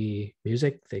can be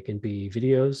music, they can be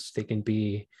videos, they can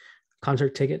be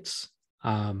concert tickets,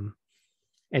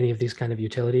 any of these kind of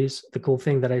utilities. The cool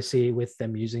thing that I see with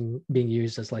them being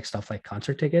used as like stuff like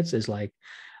concert tickets is like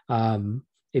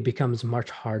it becomes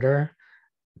much harder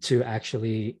to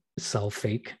actually sell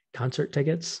fake concert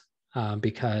tickets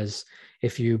because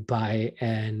if you buy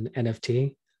an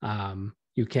NFT,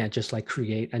 you can't just like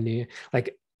create a new,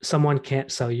 like someone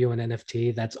can't sell you an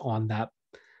NFT that's on that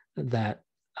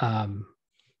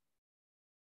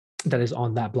is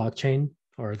on that blockchain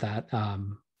or that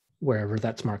wherever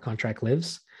that smart contract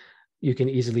lives. You can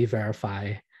easily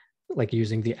verify like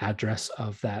using the address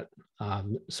of that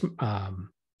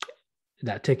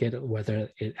that ticket, whether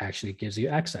it actually gives you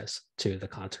access to the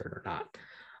concert or not.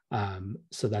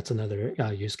 So that's another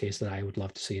use case that I would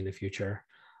love to see in the future.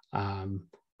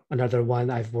 Another one,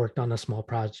 I've worked on a small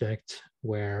project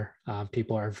where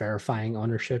people are verifying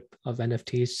ownership of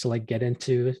NFTs to like get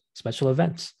into special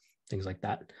events, things like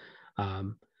that.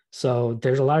 So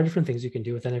there's a lot of different things you can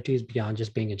do with NFTs beyond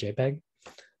just being a JPEG.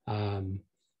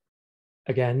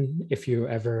 Again, if you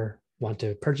ever want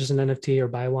to purchase an NFT or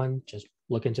buy one, just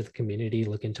look into the community,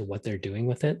 look into what they're doing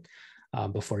with it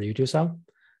before you do so.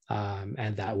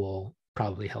 And that will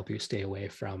probably help you stay away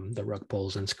from the rug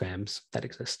pulls and scams that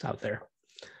exist out there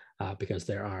because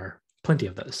there are plenty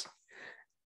of those.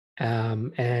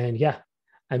 And yeah,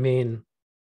 I mean,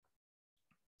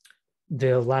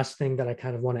 the last thing that I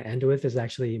kind of want to end with is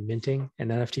actually minting an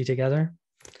NFT together.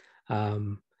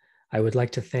 I would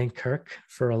like to thank Kirk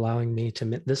for allowing me to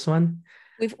mint this one.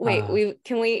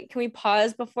 Can we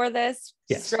pause before this?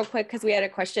 Yes. Just real quick, because we had a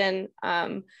question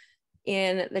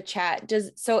in the chat.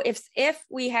 If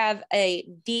we have a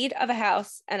deed of a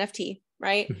house NFT,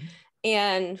 right? Mm-hmm.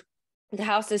 And the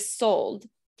house is sold,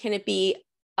 can it be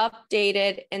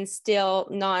updated and still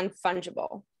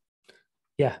non-fungible?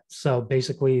 Yeah, so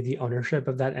basically the ownership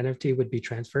of that NFT would be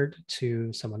transferred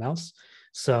to someone else.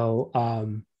 So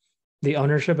the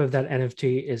ownership of that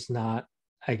NFT is not,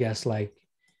 I guess, like,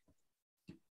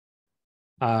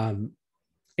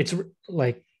 it's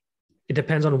like, it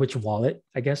depends on which wallet,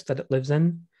 I guess, that it lives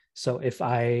in. So if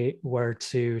I were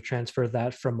to transfer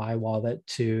that from my wallet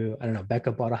to, I don't know,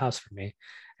 Becca bought a house for me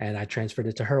and I transferred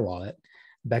it to her wallet,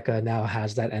 Becca now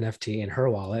has that NFT in her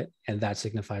wallet, and that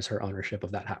signifies her ownership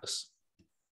of that house.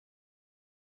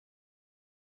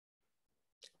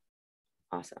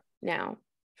 Awesome. Now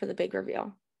for the big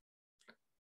reveal.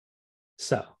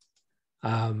 So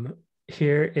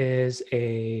here is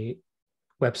a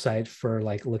website for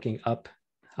like looking up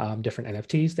different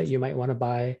NFTs that you might want to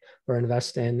buy or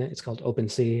invest in. It's called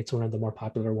OpenSea. It's one of the more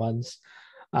popular ones.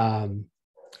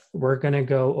 We're going to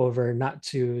go over not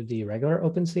to the regular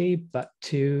OpenSea, but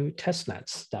to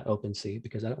testnets.opensea,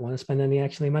 because I don't want to spend any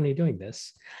actually money doing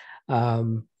this.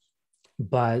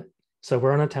 But so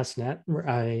we're on a testnet.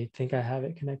 I think I have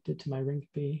it connected to my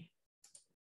Rinkeby.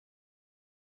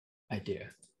 I do.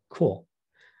 Cool.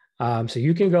 So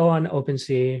you can go on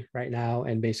OpenSea right now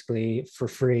and basically for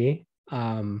free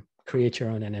create your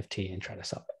own NFT and try to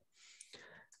sell it.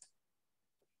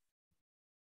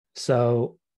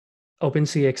 So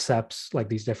OpenSea accepts like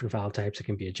these different file types. It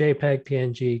can be a JPEG,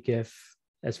 PNG, GIF,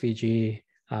 SVG,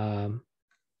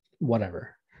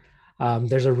 whatever.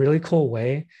 There's a really cool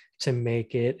way to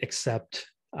make it accept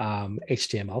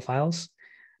HTML files.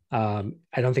 I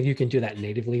don't think you can do that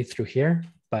natively through here,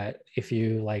 but if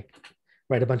you like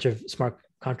write a bunch of smart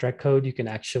contract code, you can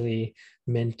actually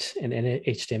mint an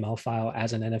HTML file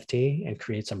as an NFT and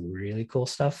create some really cool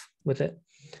stuff with it,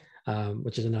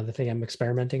 which is another thing I'm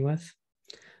experimenting with.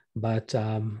 But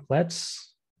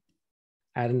let's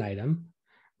add an item.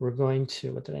 We're going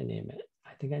to, what did I name it?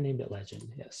 I think I named it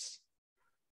Legend, yes.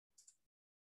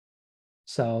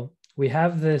 So we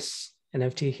have this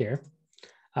NFT here,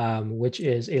 which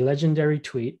is a legendary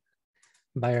tweet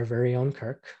by our very own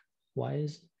Kirk. Why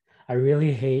is, I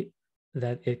really hate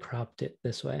that it cropped it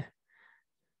this way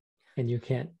and you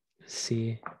can't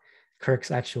see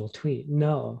Kirk's actual tweet.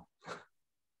 No.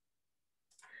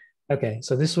 Okay,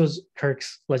 so this was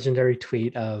Kirk's legendary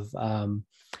tweet of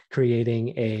creating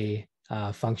a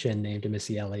function named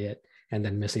Missy Elliott, and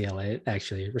then Missy Elliott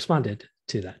actually responded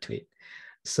to that tweet.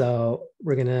 So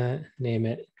we're gonna name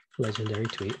it legendary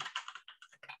tweet.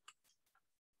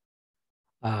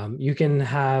 You can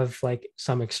have like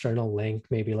some external link,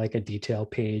 maybe like a detail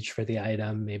page for the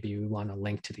item. Maybe you want to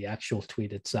link to the actual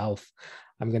tweet itself.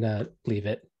 I'm gonna leave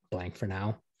it blank for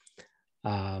now.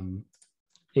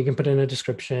 You can put in a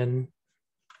description.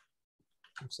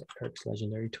 Kirk's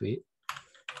legendary tweet.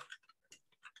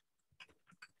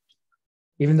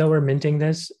 Even though we're minting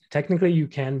this, technically you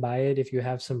can buy it if you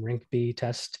have some Rinkeby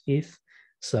test ETH.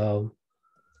 So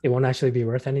it won't actually be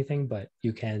worth anything, but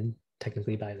you can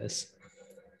technically buy this.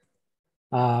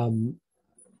 So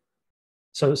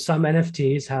some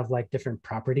NFTs have like different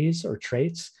properties or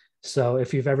traits. So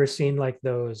if you've ever seen like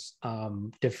those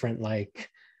different like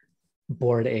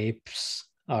Bored Apes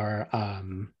or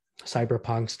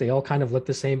cyberpunks, they all kind of look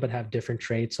the same but have different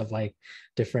traits of like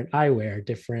different eyewear,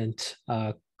 different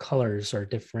colors, or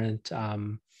different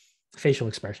facial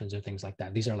expressions or things like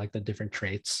that. These are like the different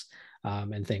traits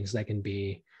and things that can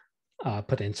be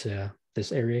put into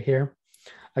this area here.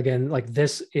 Again, like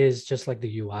this is just like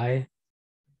the UI.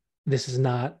 This is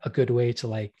not a good way to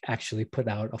like actually put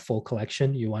out a full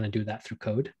collection. You want to do that through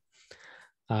code.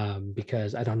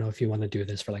 Because I don't know if you want to do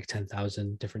this for like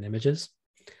 10,000 different images,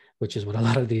 which is what a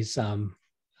lot of these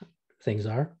things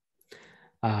are.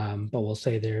 But we'll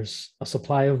say there's a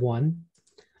supply of one.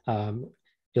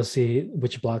 You'll see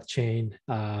which blockchain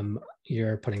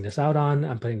you're putting this out on.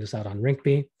 I'm putting this out on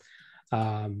Rinkeby.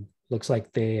 Looks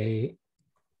like they,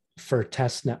 for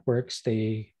test networks,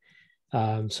 they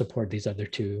support these other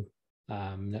two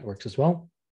networks as well.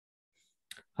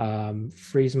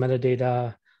 Freeze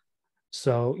metadata.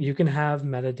 So you can have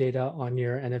metadata on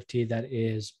your NFT that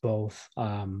is both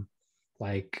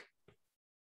like,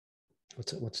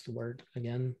 what's the word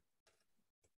again?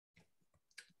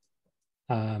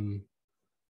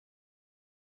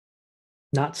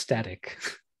 Not static,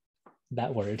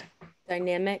 that word.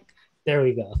 Dynamic. There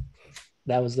we go.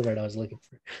 That was the word I was looking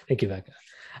for. Thank you, Becca.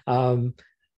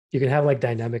 You can have like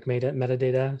dynamic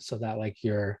metadata so that like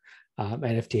your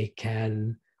NFT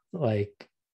can like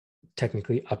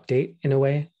technically update in a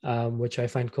way, which I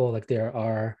find cool. Like there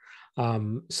are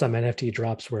some NFT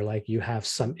drops where like you have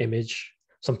some image,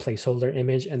 some placeholder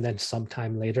image, and then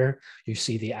sometime later you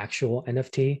see the actual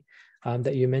NFT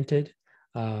that you minted.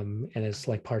 And it's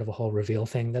like part of a whole reveal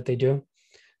thing that they do.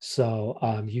 So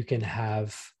you can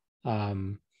have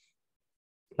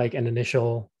like an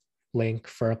initial link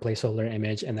for a placeholder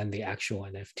image and then the actual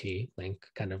NFT link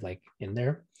kind of like in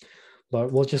there.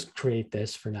 But we'll just create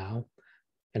this for now.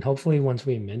 And hopefully once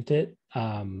we mint it,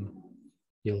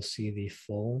 you'll see the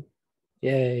full,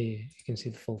 yay, you can see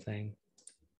the full thing.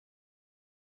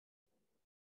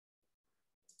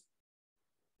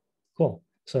 Cool.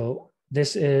 So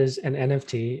this is an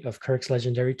NFT of Kirk's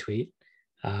legendary tweet.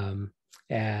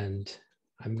 And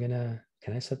I'm gonna,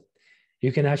 can I set,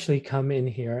 you can actually come in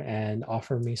here and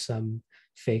offer me some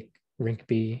fake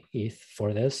Rinkeby ETH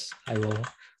for this. I will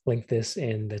link this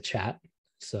in the chat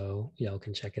so y'all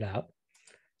can check it out.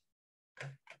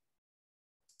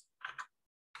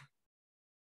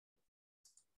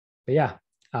 But yeah,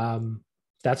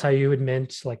 that's how you would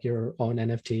mint like your own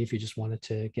NFT if you just wanted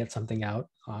to get something out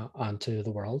onto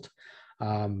the world.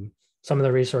 Some of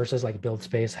the resources like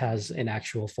BuildSpace has an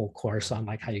actual full course on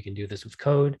like how you can do this with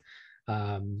code,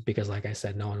 because like I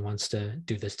said, no one wants to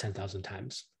do this 10,000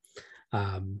 times.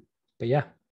 But yeah,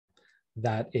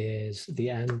 that is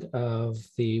the end of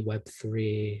the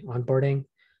Web3 onboarding.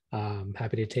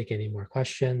 Happy to take any more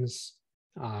questions.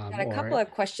 Got a couple of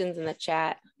questions in the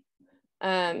chat.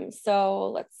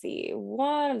 So let's see.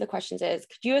 One of the questions is,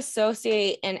 could you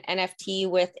associate an NFT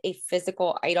with a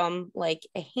physical item like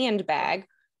a handbag?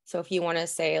 So if you want to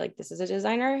say like, this is a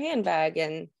designer handbag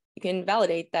and you can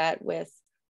validate that with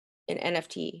an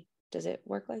NFT, does it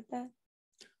work like that?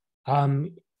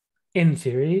 In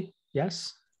theory,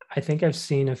 yes. I think I've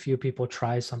seen a few people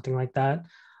try something like that.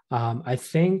 I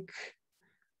think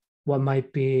what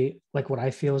might be like, what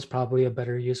I feel is probably a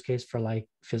better use case for like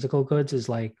physical goods is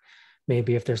like,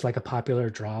 maybe if there's like a popular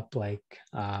drop, like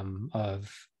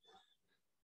of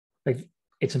like,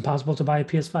 it's impossible to buy a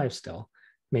PS5 still.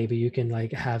 Maybe you can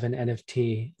like have an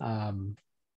NFT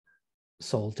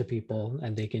sold to people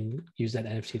and they can use that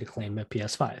NFT to claim a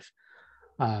PS5.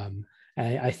 And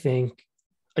I think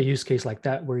a use case like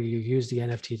that where you use the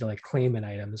NFT to like claim an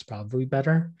item is probably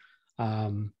better,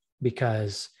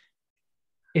 because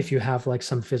if you have like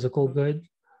some physical good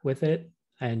with it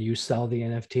and you sell the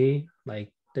NFT,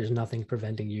 like there's nothing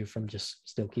preventing you from just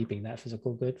still keeping that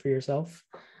physical good for yourself.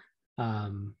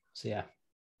 So yeah,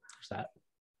 there's that.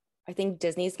 I think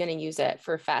Disney's going to use it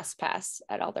for Fast Pass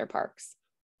at all their parks.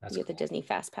 That's you get cool. the Disney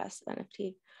Fast Pass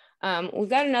NFT. We've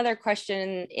got another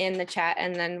question in the chat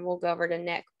and then we'll go over to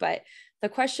Nick. But the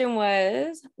question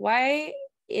was, why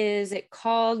is it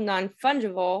called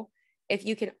non-fungible if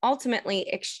you can ultimately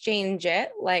exchange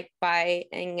it, like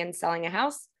buying and selling a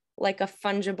house, like a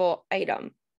fungible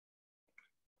item?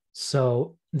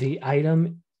 So the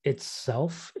item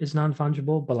itself is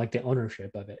non-fungible, but like the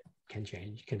ownership of it can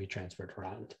change, can be transferred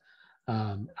around.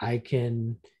 I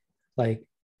can, like,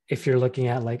 if you're looking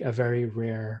at like a very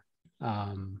rare,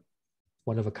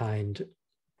 one of a kind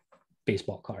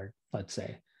baseball card, let's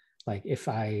say, like if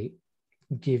I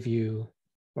give you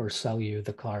or sell you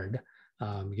the card,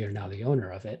 you're now the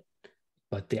owner of it,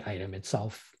 but the item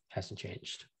itself hasn't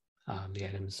changed. The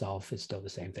item itself is still the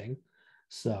same thing.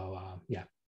 So yeah,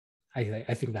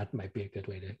 I think that might be a good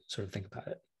way to sort of think about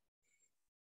it.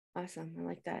 Awesome. I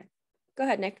like that. Go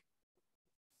ahead, Nick.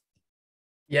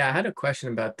 Yeah, I had a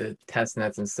question about the test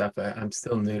nets and stuff. I'm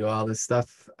still new to all this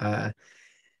stuff.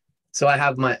 So I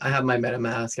have my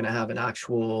MetaMask and I have an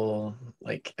actual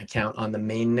like account on the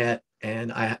mainnet,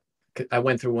 and I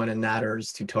went through one of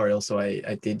Natter's tutorials, so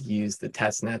I did use the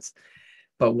test nets.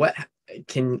 But what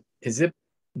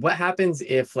happens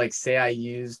if, like, say I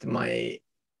used my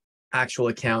actual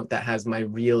account that has my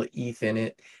real ETH in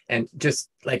it, and just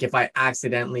like if I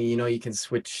accidentally, you can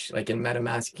switch, like in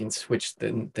MetaMask, you can switch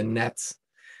the nets,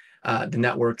 the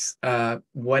networks.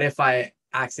 What if I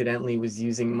accidentally was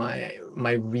using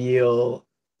my real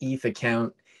ETH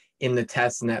account in the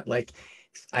test net? Like,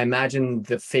 I imagine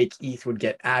the fake ETH would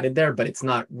get added there, but it's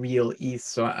not real ETH.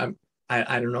 So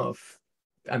I don't know if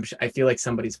I feel like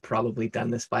somebody's probably done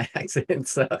this by accident.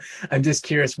 So I'm just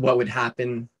curious what would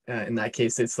happen in that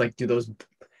case. It's like, do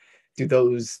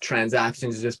those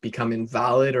transactions just become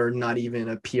invalid or not even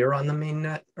appear on the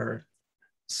mainnet? Or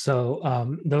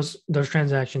so those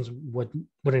transactions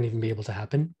wouldn't even be able to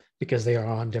happen because they are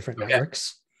on different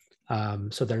networks.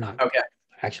 So they're not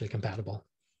actually compatible.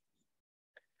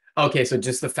 Okay, so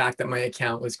just the fact that my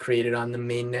account was created on the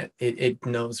mainnet, it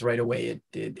knows right away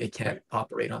it can't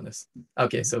operate on this.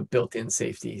 Okay, so built-in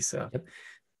safety. So yep.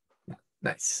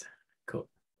 Nice, cool.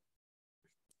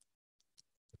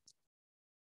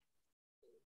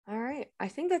 All right, I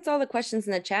think that's all the questions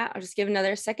in the chat. I'll just give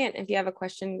another second. If you have a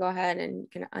question, go ahead and you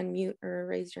can unmute or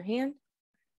raise your hand.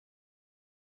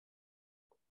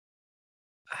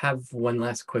 have one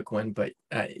last quick one, but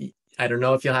I don't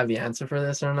know if you'll have the answer for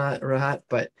this or not, Rahat.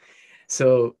 But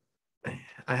so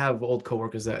I have old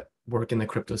coworkers that work in the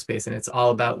crypto space, and it's all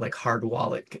about like hard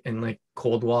wallet and like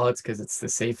cold wallets because it's the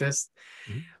safest.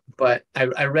 Mhm. But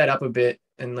I read up a bit,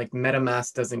 and like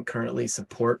MetaMask doesn't currently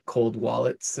support cold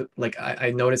wallets. Like I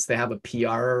noticed they have a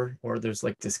PR, or there's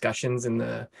like discussions in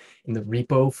the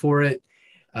repo for it.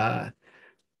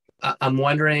 I'm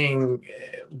wondering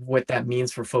what that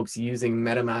means for folks using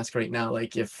MetaMask right now.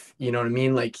 Like, if you know what I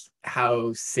mean, like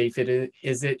how safe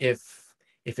is it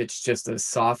if it's just a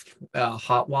soft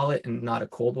hot wallet and not a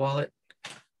cold wallet?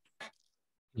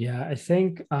 Yeah, I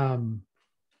think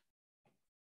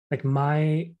like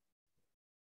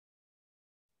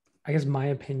I guess my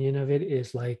opinion of it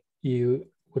is like you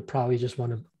would probably just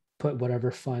want to put whatever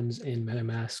funds in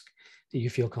MetaMask that you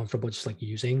feel comfortable just like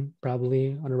using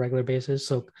probably on a regular basis.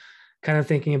 So kind of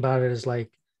thinking about it as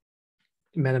like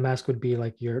MetaMask would be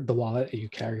like the wallet that you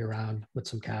carry around with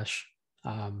some cash,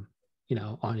 you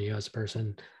know, on you as a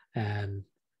person. And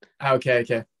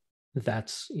Okay.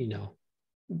 that's, you know,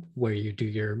 where you do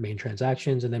your main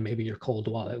transactions. And then maybe your cold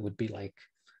wallet would be like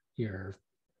your,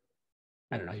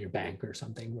 I don't know, your bank or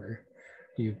something where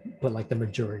you put like the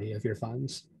majority of your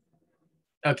funds.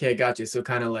 Okay, gotcha. So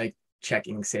kind of like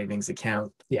checking savings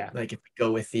account. Yeah. Like if we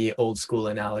go with the old school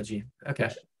analogy. Okay.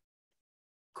 Right.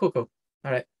 Cool. All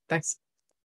right. Thanks.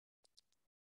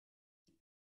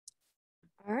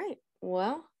 All right.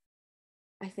 Well,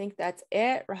 I think that's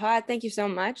it. Rahat, thank you so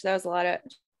much. That was a lot of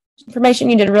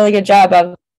information. You did a really good job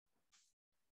of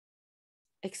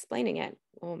explaining it.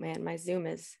 Oh man, my Zoom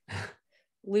is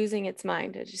losing its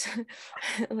mind. It just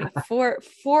like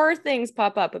four things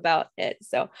pop up about it.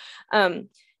 So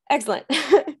excellent.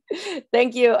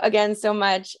 Thank you again so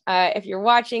much. If you're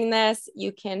watching this,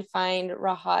 you can find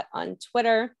Rahat on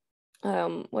Twitter.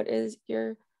 What is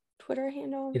your Twitter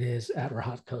handle? It is at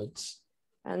Rahat Codes.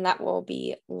 And that will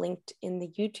be linked in the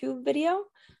YouTube video.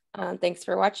 Thanks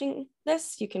for watching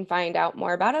this. You can find out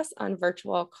more about us on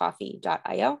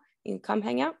virtualcoffee.io. You can come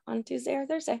hang out on Tuesday or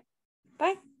Thursday.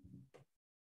 Bye.